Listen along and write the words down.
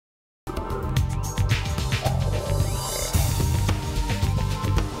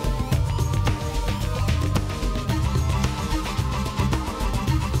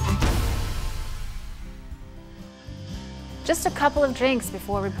Just a couple of drinks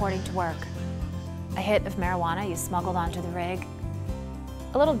before reporting to work. A hit of marijuana you smuggled onto the rig.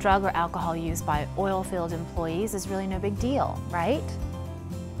 A little drug or alcohol used by oilfield employees is really no big deal, right?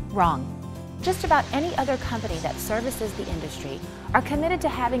 Wrong. Just about any other company that services the industry are committed to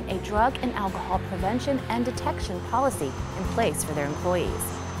having a drug and alcohol prevention and detection policy in place for their employees.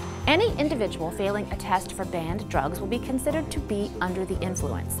 Any individual failing a test for banned drugs will be considered to be under the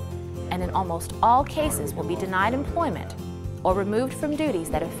influence, and in almost all cases will be denied employment or removed from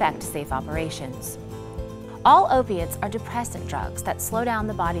duties that affect safe operations. All opiates are depressant drugs that slow down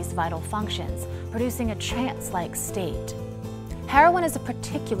the body's vital functions, producing a trance-like state. Heroin is a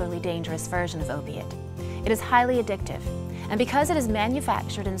particularly dangerous version of opiate. It is highly addictive, and because it is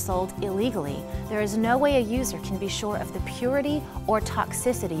manufactured and sold illegally, there is no way a user can be sure of the purity or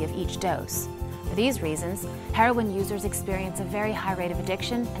toxicity of each dose. For these reasons, heroin users experience a very high rate of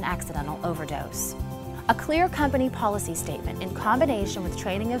addiction and accidental overdose. A clear company policy statement in combination with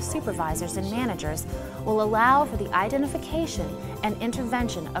training of supervisors and managers will allow for the identification and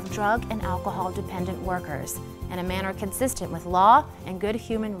intervention of drug and alcohol-dependent workers in a manner consistent with law and good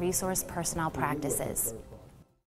human resource personnel practices.